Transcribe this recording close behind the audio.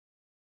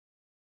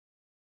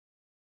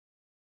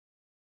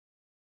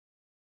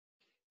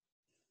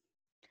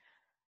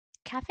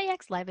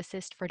CafeX Live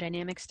Assist for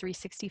Dynamics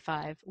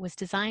 365 was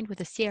designed with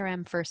a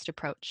CRM-first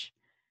approach.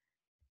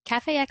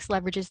 CafeX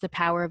leverages the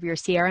power of your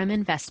CRM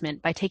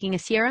investment by taking a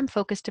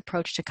CRM-focused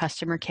approach to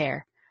customer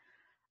care.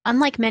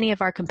 Unlike many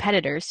of our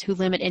competitors who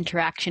limit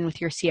interaction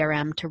with your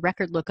CRM to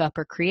record lookup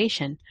or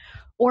creation,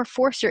 or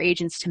force your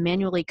agents to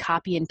manually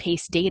copy and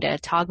paste data,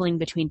 toggling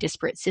between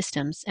disparate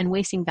systems and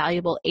wasting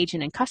valuable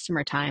agent and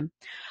customer time,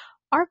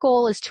 our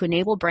goal is to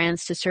enable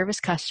brands to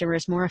service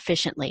customers more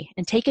efficiently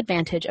and take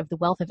advantage of the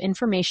wealth of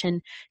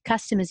information,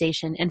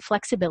 customization, and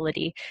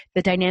flexibility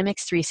the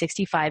Dynamics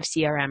 365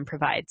 CRM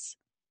provides.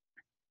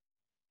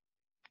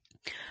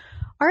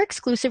 Our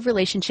exclusive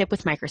relationship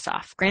with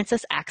Microsoft grants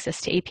us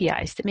access to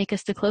APIs that make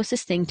us the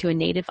closest thing to a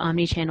native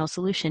omnichannel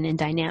solution in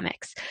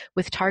Dynamics,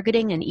 with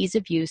targeting and ease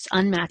of use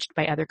unmatched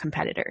by other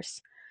competitors.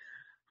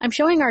 I'm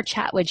showing our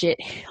chat widget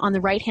on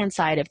the right-hand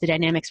side of the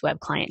Dynamics web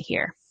client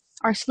here.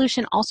 Our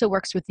solution also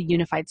works with the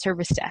Unified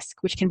Service Desk,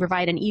 which can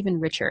provide an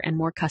even richer and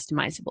more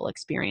customizable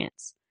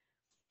experience.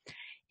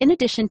 In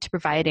addition to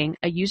providing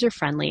a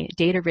user-friendly,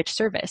 data-rich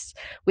service,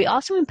 we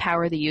also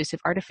empower the use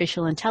of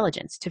artificial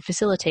intelligence to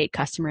facilitate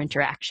customer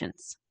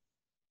interactions.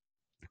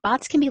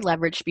 Bots can be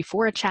leveraged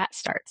before a chat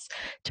starts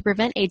to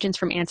prevent agents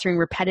from answering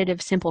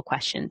repetitive, simple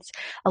questions,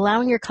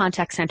 allowing your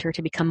contact center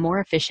to become more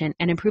efficient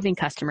and improving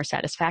customer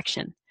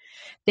satisfaction.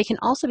 They can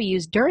also be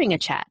used during a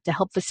chat to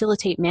help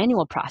facilitate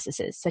manual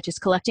processes, such as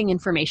collecting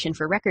information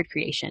for record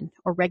creation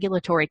or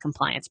regulatory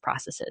compliance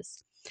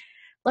processes.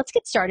 Let's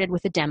get started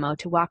with a demo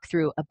to walk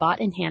through a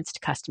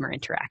bot-enhanced customer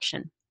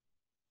interaction.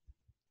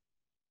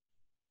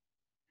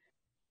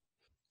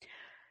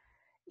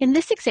 In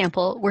this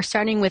example, we're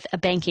starting with a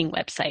banking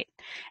website,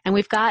 and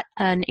we've got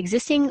an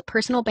existing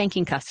personal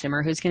banking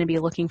customer who's going to be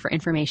looking for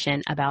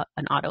information about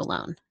an auto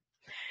loan.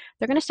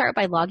 They're going to start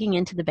by logging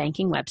into the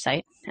banking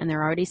website, and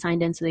they're already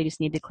signed in, so they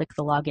just need to click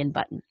the login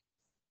button.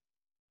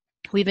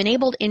 We've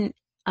enabled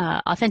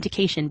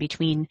authentication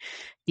between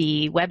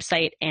the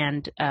website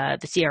and the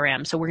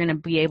CRM, so we're going to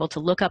be able to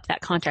look up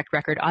that contact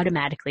record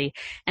automatically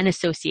and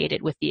associate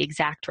it with the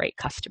exact right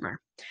customer.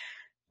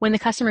 When the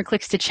customer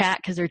clicks to chat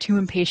because they're too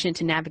impatient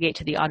to navigate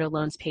to the auto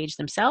loans page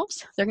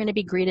themselves, they're going to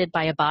be greeted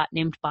by a bot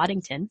named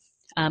Boddington,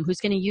 who's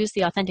going to use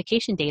the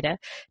authentication data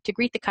to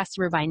greet the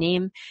customer by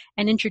name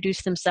and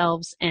introduce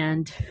themselves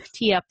and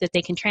tee up that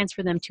they can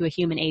transfer them to a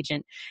human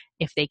agent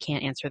if they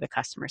can't answer the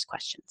customer's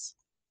questions.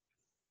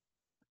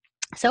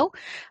 So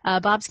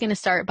Bob's going to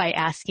start by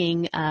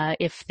asking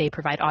if they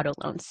provide auto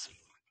loans.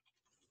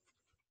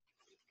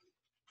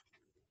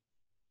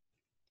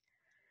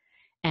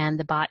 And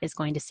the bot is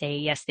going to say,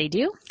 yes, they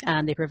do.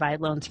 They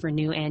provide loans for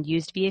new and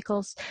used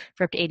vehicles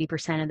for up to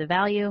 80% of the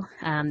value.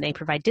 They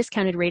provide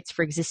discounted rates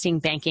for existing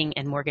banking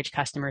and mortgage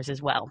customers as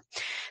well.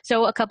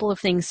 So a couple of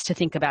things to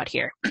think about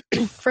here.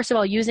 First of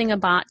all, using a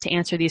bot to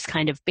answer these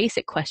kind of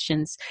basic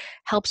questions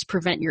helps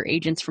prevent your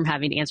agents from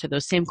having to answer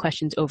those same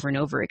questions over and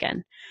over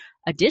again.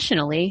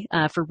 Additionally,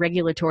 for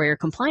regulatory or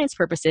compliance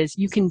purposes,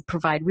 you can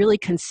provide really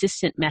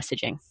consistent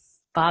messaging.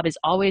 Bob is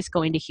always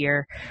going to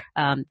hear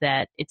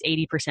that it's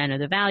 80% of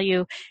the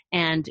value,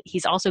 and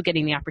he's also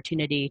getting the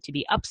opportunity to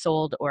be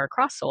upsold or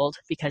cross-sold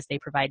because they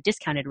provide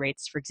discounted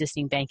rates for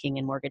existing banking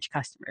and mortgage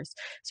customers.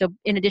 So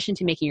in addition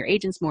to making your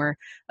agents more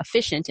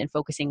efficient and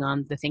focusing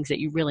on the things that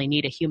you really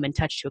need a human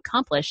touch to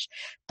accomplish,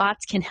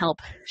 bots can help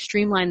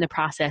streamline the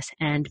process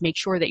and make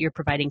sure that you're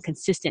providing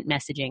consistent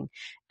messaging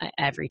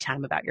every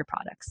time about your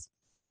products.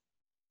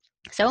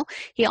 So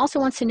he also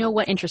wants to know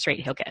what interest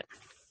rate he'll get.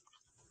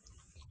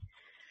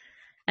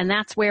 And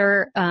that's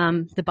where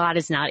the bot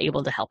is not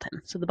able to help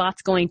him. So the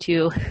bot's going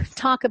to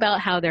talk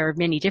about how there are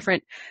many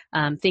different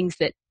things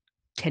that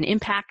can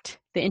impact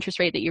the interest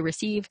rate that you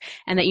receive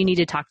and that you need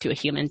to talk to a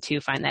human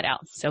to find that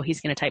out. So he's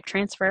going to type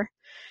transfer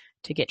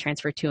to get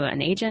transferred to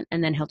an agent,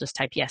 and then he'll just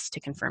type yes to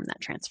confirm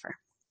that transfer.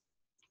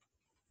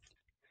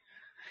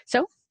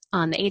 So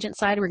on the agent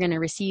side, we're going to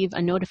receive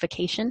a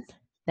notification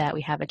that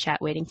we have a chat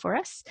waiting for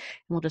us, and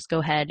we'll just go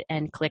ahead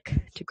and click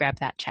to grab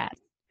that chat.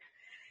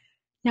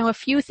 Now, a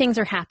few things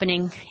are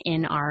happening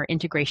in our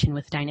integration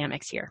with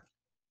Dynamics here.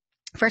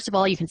 First of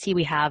all, you can see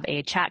we have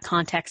a chat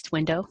context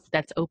window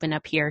that's open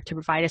up here to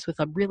provide us with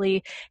a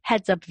really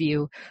heads-up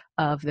view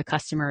of the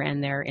customer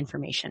and their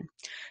information.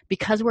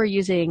 Because we're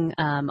using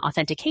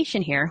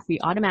authentication here, we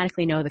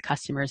automatically know the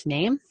customer's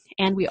name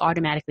and we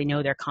automatically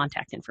know their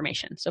contact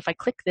information. So if I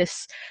click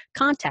this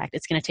contact,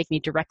 it's going to take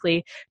me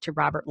directly to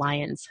Robert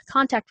Lyon's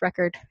contact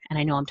record, and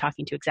I know I'm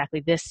talking to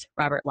exactly this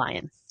Robert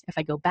Lyon. If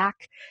I go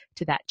back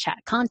to that chat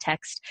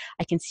context,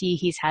 I can see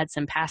he's had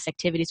some past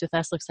activities with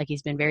us. Looks like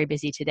he's been very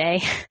busy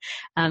today.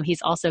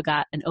 He's also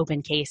got an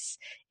open case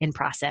in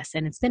process,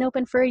 and it's been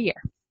open for a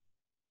year.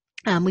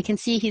 We can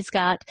see he's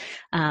got,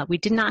 we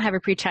did not have a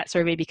pre-chat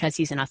survey because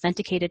he's an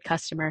authenticated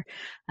customer.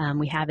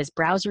 We have his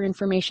browser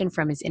information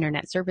from his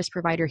internet service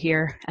provider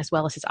here, as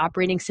well as his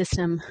operating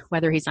system,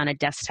 whether he's on a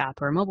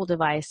desktop or a mobile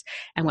device,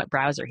 and what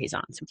browser he's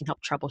on. So we can help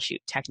troubleshoot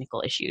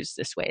technical issues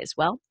this way as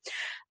well.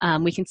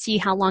 We can see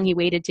how long he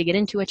waited to get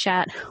into a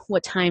chat,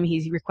 what time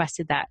he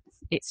requested that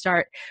date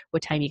start,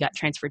 what time you got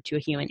transferred to a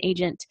human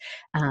agent,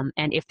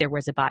 and if there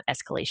was a bot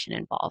escalation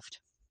involved.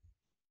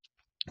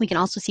 We can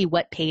also see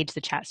what page the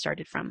chat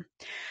started from.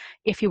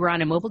 If you were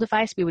on a mobile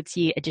device, we would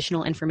see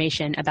additional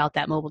information about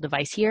that mobile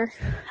device here,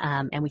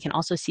 and we can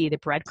also see the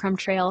breadcrumb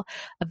trail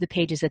of the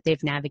pages that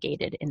they've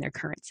navigated in their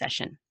current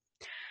session.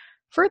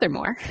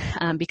 Furthermore,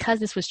 because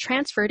this was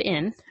transferred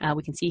in,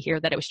 we can see here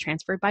that it was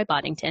transferred by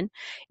Boddington.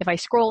 If I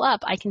scroll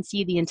up, I can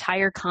see the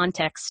entire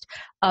context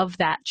of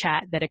that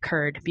chat that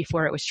occurred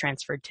before it was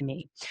transferred to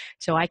me.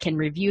 So I can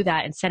review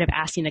that. Instead of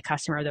asking the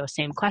customer those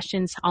same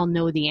questions, I'll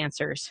know the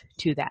answers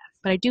to that.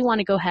 But I do want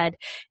to go ahead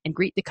and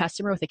greet the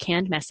customer with a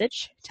canned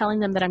message,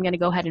 telling them that I'm going to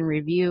go ahead and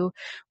review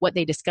what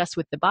they discussed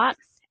with the bot,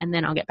 and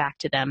then I'll get back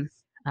to them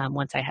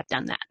once I have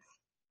done that.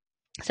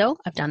 So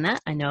I've done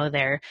that. I know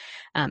they're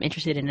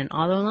interested in an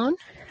auto loan.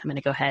 I'm going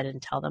to go ahead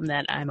and tell them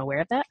that I'm aware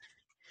of that.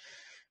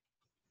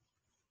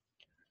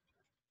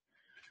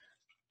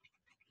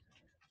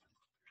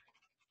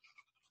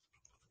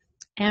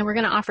 And we're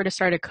going to offer to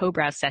start a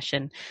co-browse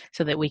session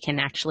so that we can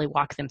actually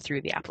walk them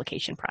through the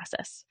application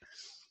process.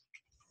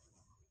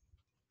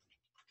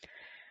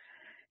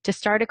 To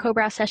start a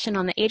co-browse session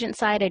on the agent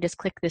side, I just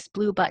click this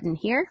blue button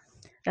here.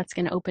 That's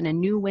going to open a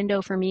new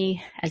window for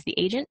me as the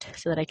agent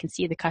so that I can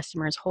see the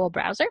customer's whole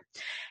browser.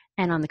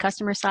 And on the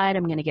customer side,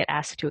 I'm going to get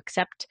asked to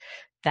accept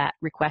that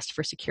request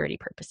for security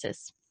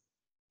purposes.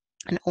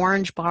 An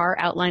orange bar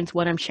outlines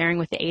what I'm sharing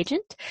with the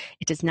agent.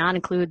 It does not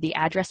include the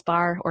address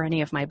bar or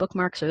any of my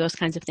bookmarks or those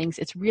kinds of things.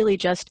 It's really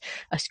just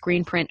a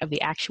screen print of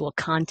the actual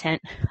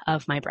content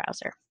of my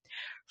browser.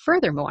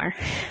 Furthermore,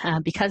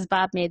 because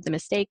Bob made the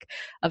mistake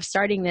of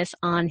starting this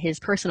on his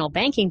personal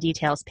banking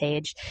details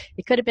page,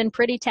 it could have been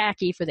pretty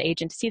tacky for the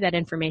agent to see that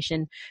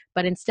information,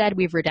 but instead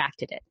we've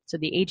redacted it. So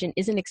the agent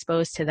isn't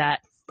exposed to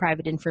that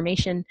private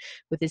information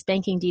with his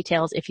banking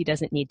details if he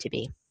doesn't need to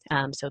be.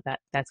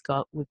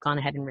 We've gone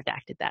ahead and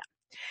redacted that.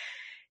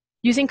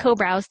 Using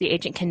co-browse, the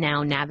agent can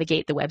now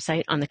navigate the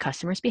website on the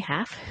customer's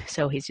behalf.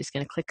 So he's just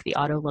going to click the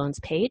auto loans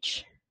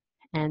page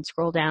and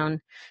scroll down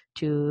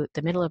to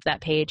the middle of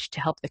that page to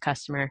help the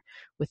customer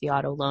with the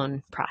auto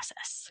loan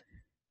process.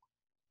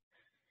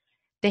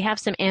 They have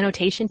some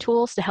annotation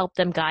tools to help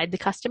them guide the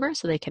customer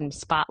so they can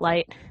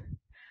spotlight,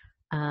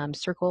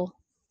 circle,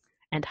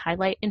 and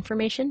highlight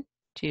information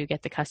to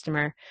get the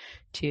customer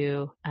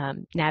to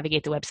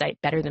navigate the website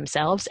better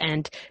themselves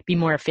and be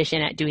more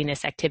efficient at doing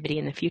this activity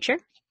in the future.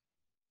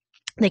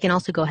 They can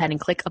also go ahead and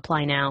click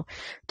Apply Now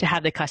to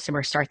have the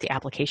customer start the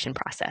application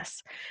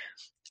process.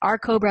 Our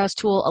co-browse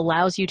tool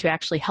allows you to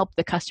actually help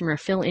the customer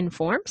fill in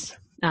forms.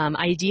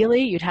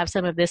 Ideally, you'd have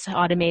some of this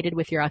automated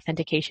with your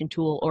authentication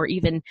tool or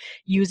even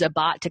use a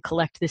bot to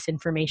collect this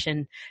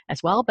information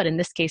as well. But in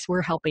this case,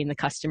 we're helping the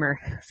customer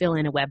fill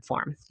in a web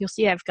form. You'll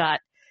see I've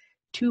got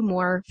 2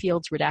 more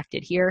fields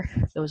redacted here.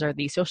 Those are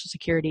the Social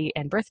Security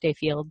and birthday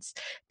fields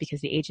because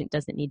the agent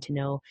doesn't need to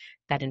know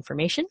that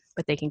information,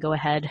 but they can go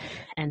ahead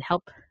and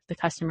help the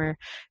customer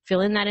fill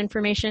in that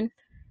information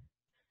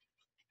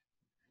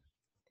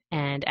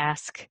and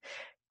ask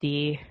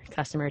the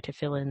customer to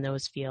fill in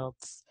those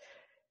fields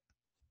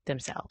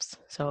themselves.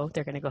 So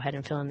they're going to go ahead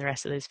and fill in the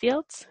rest of those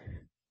fields.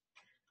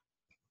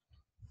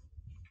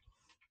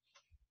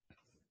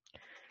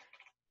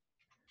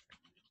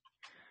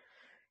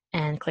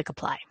 And click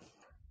Apply.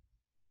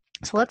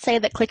 So let's say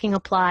that clicking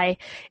Apply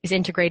is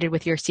integrated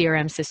with your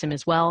CRM system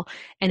as well,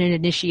 and it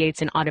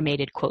initiates an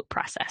automated quote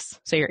process.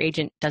 So your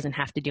agent doesn't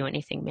have to do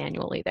anything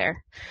manually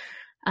there.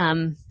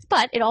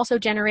 But it also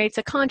generates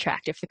a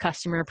contract if the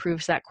customer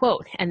approves that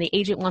quote, and the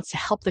agent wants to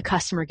help the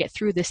customer get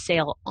through this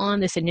sale on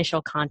this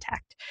initial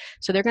contact.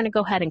 So they're going to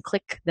go ahead and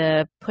click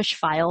the push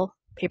file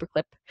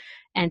paperclip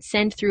and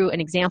send through an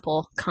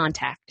example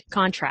contract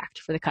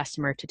for the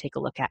customer to take a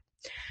look at.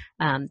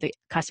 The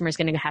customer is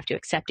going to have to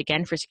accept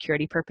again for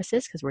security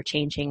purposes because we're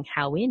changing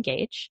how we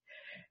engage.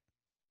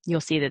 You'll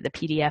see that the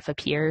PDF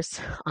appears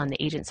on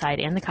the agent side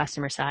and the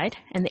customer side,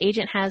 and the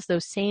agent has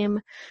those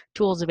same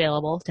tools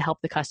available to help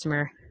the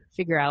customer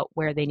figure out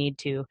where they need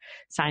to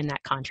sign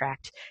that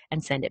contract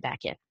and send it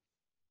back in.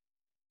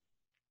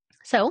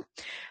 So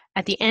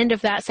at the end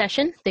of that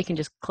session, they can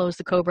just close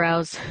the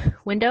co-browse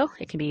window.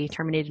 It can be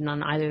terminated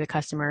on either the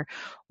customer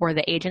or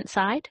the agent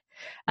side.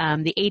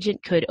 The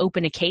agent could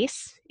open a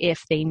case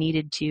if they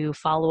needed to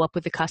follow up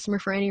with the customer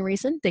for any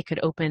reason. They could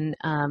open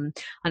an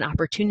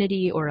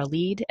opportunity or a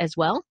lead as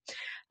well.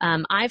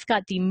 I've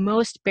got the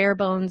most bare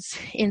bones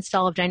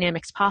install of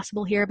Dynamics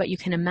possible here, but you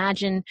can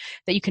imagine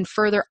that you can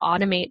further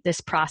automate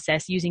this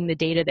process using the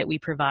data that we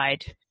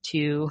provide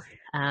to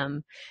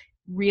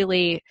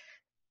really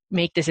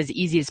make this as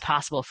easy as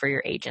possible for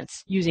your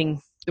agents using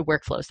the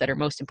workflows that are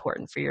most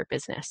important for your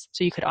business.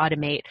 So you could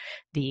automate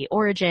the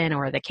origin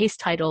or the case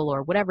title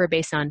or whatever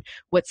based on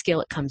what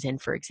scale it comes in,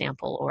 for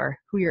example, or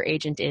who your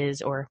agent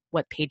is or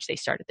what page they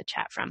started the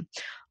chat from.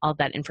 All of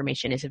that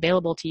information is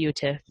available to you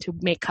to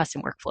make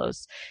custom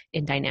workflows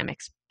in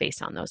Dynamics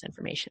based on those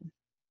information.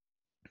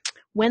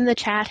 When the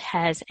chat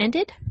has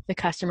ended, the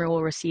customer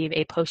will receive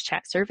a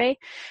post-chat survey.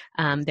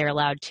 They're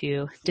allowed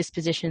to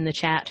disposition the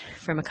chat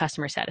from a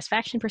customer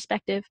satisfaction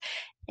perspective,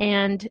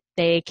 and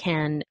they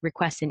can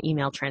request an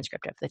email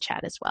transcript of the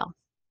chat as well.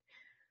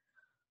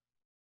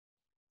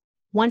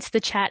 Once the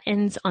chat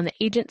ends on the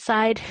agent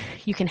side,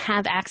 you can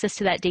have access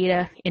to that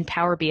data in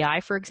Power BI,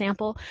 for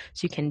example.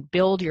 So you can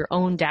build your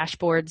own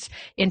dashboards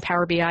in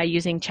Power BI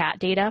using chat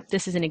data.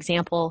 This is an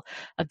example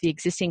of the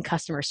existing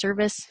customer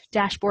service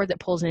dashboard that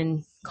pulls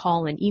in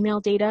call and email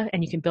data,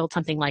 and you can build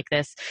something like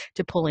this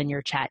to pull in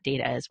your chat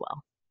data as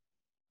well.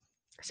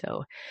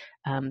 So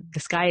the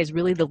sky is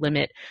really the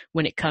limit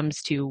when it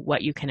comes to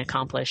what you can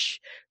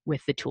accomplish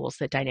with the tools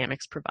that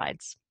Dynamics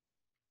provides.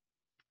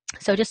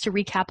 So just to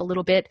recap a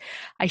little bit,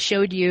 I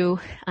showed you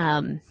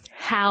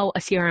how a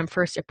CRM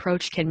first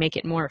approach can make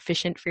it more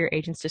efficient for your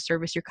agents to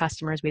service your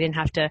customers. We didn't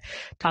have to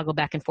toggle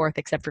back and forth,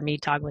 except for me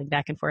toggling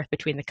back and forth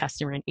between the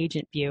customer and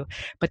agent view,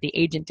 but the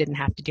agent didn't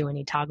have to do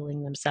any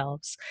toggling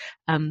themselves.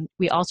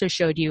 We also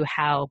showed you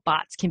how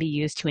bots can be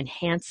used to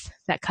enhance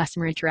that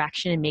customer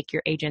interaction and make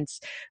your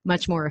agents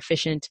much more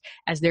efficient,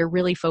 as they're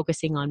really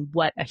focusing on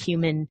what a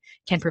human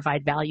can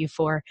provide value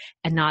for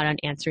and not on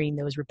answering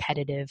those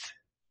repetitive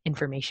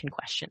information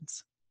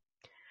questions.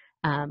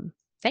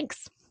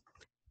 Thanks.